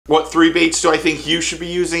What 3 baits do I think you should be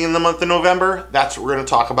using in the month of November? That's what we're going to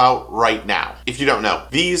talk about right now. If you don't know,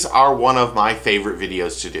 these are one of my favorite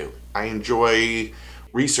videos to do. I enjoy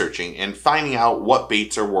researching and finding out what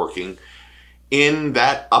baits are working in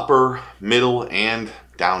that upper, middle, and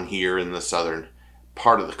down here in the southern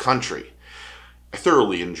part of the country. I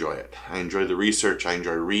thoroughly enjoy it. I enjoy the research, I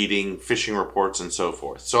enjoy reading, fishing reports, and so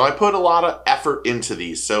forth. So I put a lot of effort into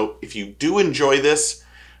these. So if you do enjoy this,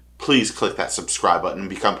 please click that subscribe button and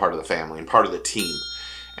become part of the family and part of the team.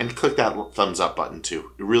 And click that thumbs up button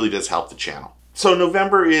too. It really does help the channel. So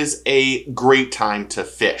November is a great time to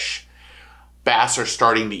fish. Bass are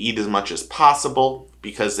starting to eat as much as possible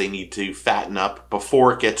because they need to fatten up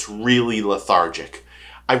before it gets really lethargic.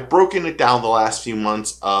 I've broken it down the last few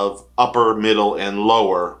months of upper, middle, and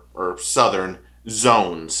lower, or southern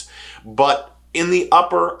zones. But in the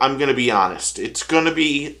upper, I'm going to be honest, it's going to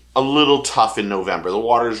be a little tough in November. The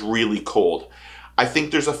water is really cold. I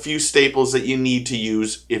think there's a few staples that you need to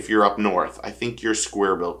use if you're up north. I think your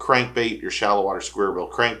square-bill crankbait, your shallow water square-bill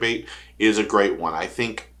crankbait is a great one. I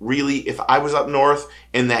think really if I was up north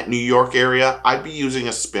in that New York area, I'd be using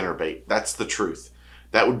a spinnerbait. That's the truth.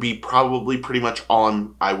 That would be probably pretty much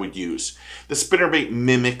all I would use. The spinnerbait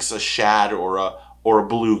mimics a shad or a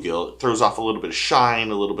bluegill. It throws off a little bit of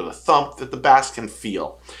shine, a little bit of thump that the bass can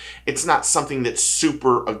feel. It's not something that's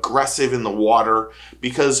super aggressive in the water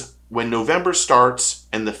because when November starts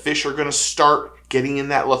and the fish are going to start getting in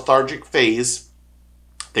that lethargic phase,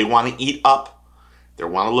 they want to eat up. They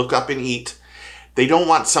want to look up and eat. They don't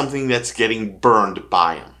want something that's getting burned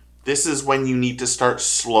by them. This is when you need to start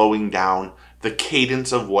slowing down the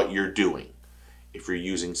cadence of what you're doing. If you're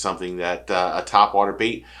using something that a topwater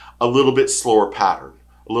bait, a little bit slower pattern,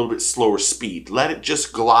 a little bit slower speed. Let it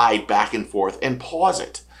just glide back and forth and pause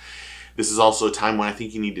it. This is also a time when I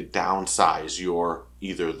think you need to downsize your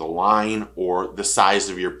either the line or the size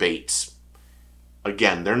of your baits.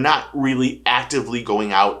 Again, they're not really actively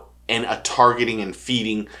going out and targeting and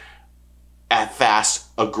feeding at fast,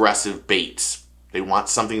 aggressive baits. They want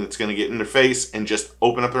something that's going to get in their face and just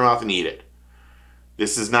open up their mouth and eat it.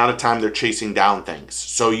 This is not a time they're chasing down things.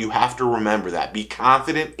 So you have to remember that. Be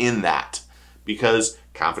confident in that because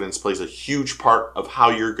confidence plays a huge part of how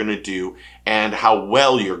you're going to do and how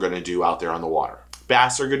well you're going to do out there on the water.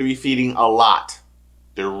 Bass are going to be feeding a lot.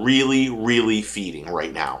 They're really, really feeding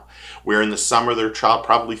right now. Where in the summer they're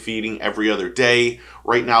probably feeding every other day.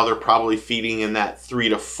 Right now they're probably feeding in that 3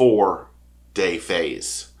 to 4 day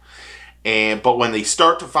phase. But when they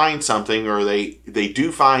start to find something or they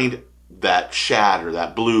do find that shad or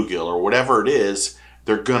that bluegill or whatever it is,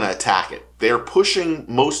 they're gonna attack it. They're pushing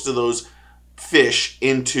most of those fish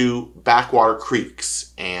into backwater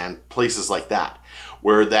creeks and places like that,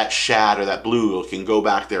 where that shad or that bluegill can go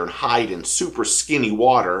back there and hide in super skinny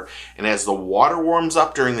water. And as the water warms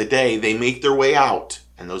up during the day, they make their way out,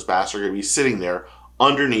 and those bass are gonna be sitting there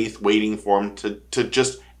underneath waiting for them to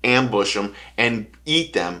just ambush them and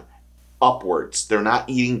eat them upwards. They're not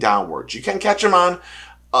eating downwards. You can catch them on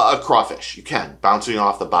a crawfish, you can, bouncing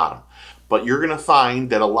off the bottom. But you're gonna find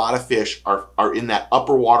that a lot of fish are in that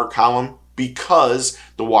upper water column because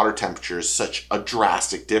the water temperature is such a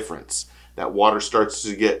drastic difference. That water starts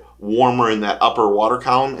to get warmer in that upper water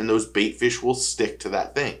column and those bait fish will stick to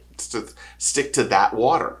that thing, stick to that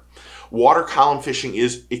water. Water column fishing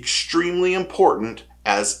is extremely important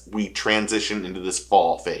as we transition into this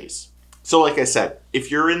fall phase. So like I said, if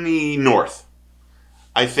you're in the north,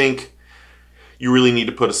 I think you really need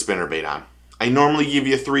to put a spinnerbait on. I normally give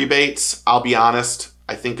you 3 baits. I'll be honest,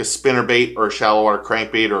 I think a spinnerbait or a shallow water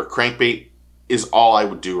crankbait or a crankbait is all I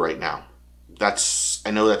would do right now. I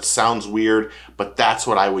know that sounds weird, but that's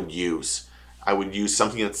what I would use. I would use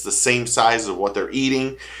something that's the same size of what they're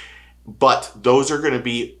eating, but those are gonna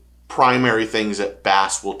be primary things that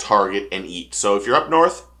bass will target and eat. So if you're up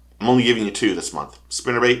north, I'm only giving you 2 this month,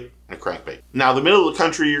 spinnerbait and a crankbait. Now the middle of the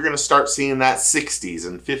country, you're gonna start seeing that 60s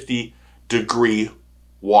and 50-degree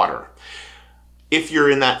water. If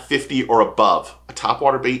you're in that 50 or above, a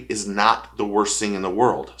topwater bait is not the worst thing in the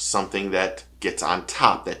world. Something that gets on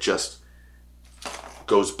top, that just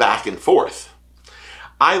goes back and forth.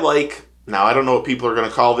 I like, now I don't know what people are gonna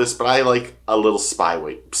call this, but I like a little spy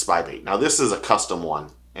bait. Now this is a custom one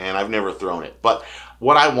and I've never thrown it, but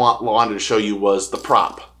what I wanted to show you was the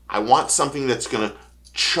prop. I want something that's gonna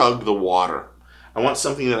chug the water. I want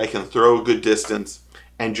something that I can throw a good distance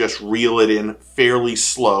and just reel it in fairly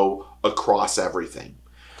slow across everything.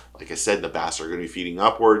 Like I said, the bass are going to be feeding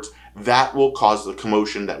upwards. That will cause the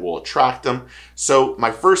commotion that will attract them. So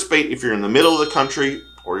my first bait, if you're in the middle of the country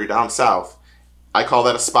or you're down south, I call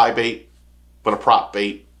that a spy bait, but a prop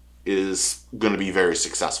bait is going to be very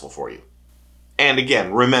successful for you. And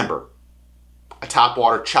again, remember, a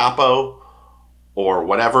topwater Chapo or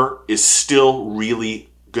whatever is still really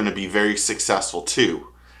going to be very successful too.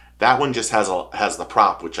 That one just has the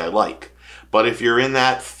prop, which I like. But if you're in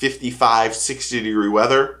that 55, 60 degree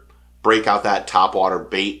weather, break out that topwater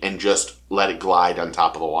bait and just let it glide on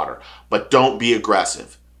top of the water. But don't be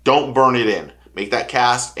aggressive. Don't burn it in. Make that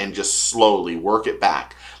cast and just slowly work it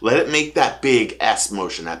back. Let it make that big S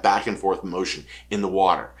motion, that back and forth motion in the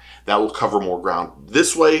water. That will cover more ground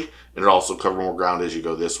this way, and it'll also cover more ground as you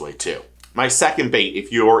go this way too. My second bait,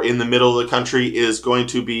 if you're in the middle of the country, is going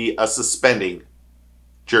to be a suspending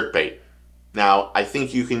jerkbait. Now, I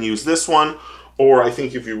think you can use this one, or I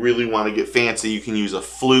think if you really want to get fancy, you can use a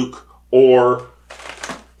fluke or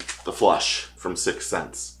the flush from 6th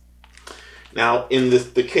Sense. Now, in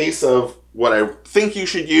the case of what I think you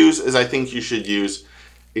should use is I think you should use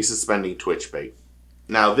a suspending twitch bait.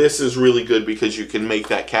 Now, this is really good because you can make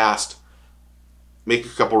that cast, make a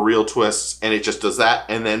couple reel twists, and it just does that,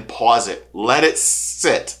 and then pause it. Let it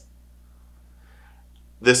sit.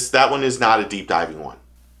 That one is not a deep diving one.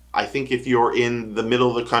 I think if you're in the middle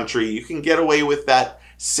of the country, you can get away with that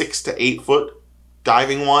 6 to 8 foot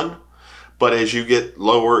diving one. But as you get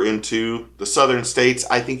lower into the southern states,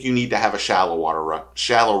 I think you need to have a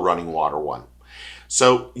shallow running water one.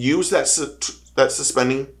 So use that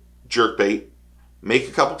suspending jerkbait, make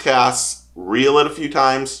a couple casts, reel it a few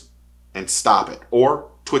times, and stop it. Or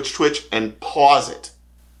twitch and pause it.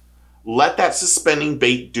 Let that suspending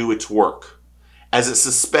bait do its work. As it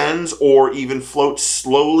suspends or even floats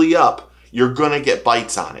slowly up, you're going to get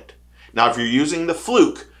bites on it. Now, if you're using the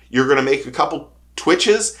fluke, you're going to make a couple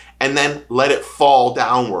twitches and then let it fall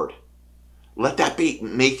downward. Let that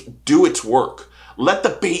bait do its work. Let the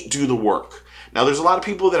bait do the work. Now, there's a lot of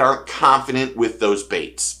people that aren't confident with those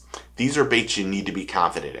baits. These are baits you need to be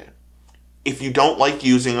confident in. If you don't like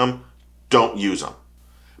using them, don't use them.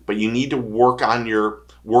 But you need to work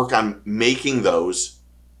on making those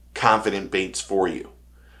confident baits for you.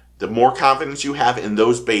 The more confidence you have in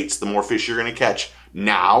those baits, the more fish you're going to catch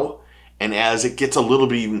now and as it gets a little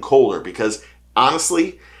bit even colder. Because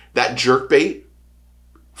honestly, that jerk bait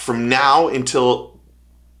from now until,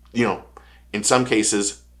 in some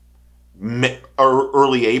cases,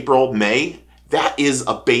 early April, May, that is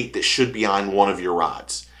a bait that should be on one of your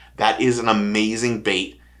rods. That is an amazing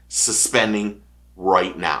bait suspending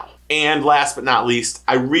right now. And last but not least,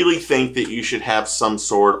 I really think that you should have some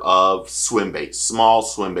sort of swim bait, small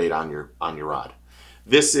swim bait on your rod.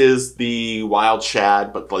 This is the wild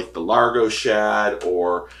shad, but like the Largo shad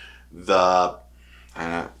or the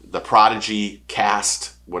Prodigy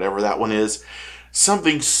cast, whatever that one is.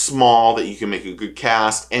 Something small that you can make a good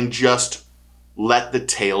cast and just let the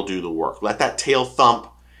tail do the work. Let that tail thump.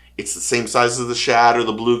 It's the same size as the shad or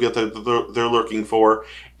the bluegill that they're looking for.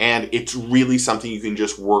 And it's really something you can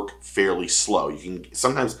just work fairly slow. You can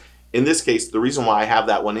sometimes, in this case, the reason why I have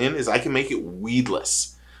that one in is I can make it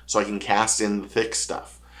weedless. So I can cast in the thick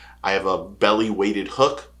stuff. I have a belly weighted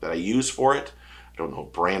hook that I use for it. I don't know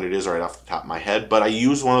what brand it is right off the top of my head, but I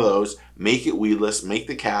use one of those, make it weedless, make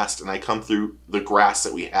the cast, and I come through the grass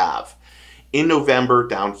that we have. In November,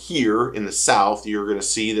 down here in the south, you're going to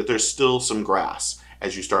see that there's still some grass.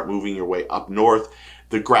 As you start moving your way up north,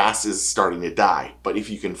 the grass is starting to die. But if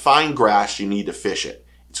you can find grass, you need to fish it.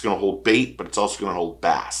 It's going to hold bait, but it's also going to hold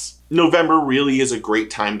bass. November really is a great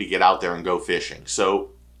time to get out there and go fishing. So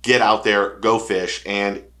get out there, go fish,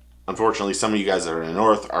 and unfortunately, some of you guys that are in the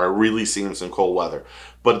north are really seeing some cold weather.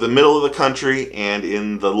 But in the middle of the country and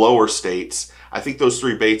in the lower states, I think those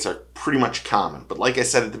 3 baits are pretty much common. But like I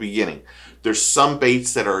said at the beginning, there's some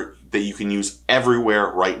baits that you can use everywhere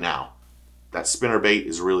right now. That spinnerbait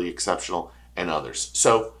is really exceptional, and others.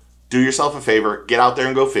 So do yourself a favor, get out there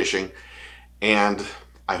and go fishing, and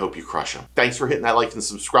I hope you crush them. Thanks for hitting that like and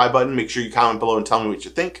subscribe button. Make sure you comment below and tell me what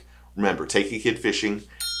you think. Remember, take a kid fishing,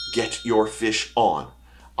 get your fish on.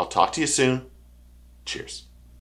 I'll talk to you soon. Cheers.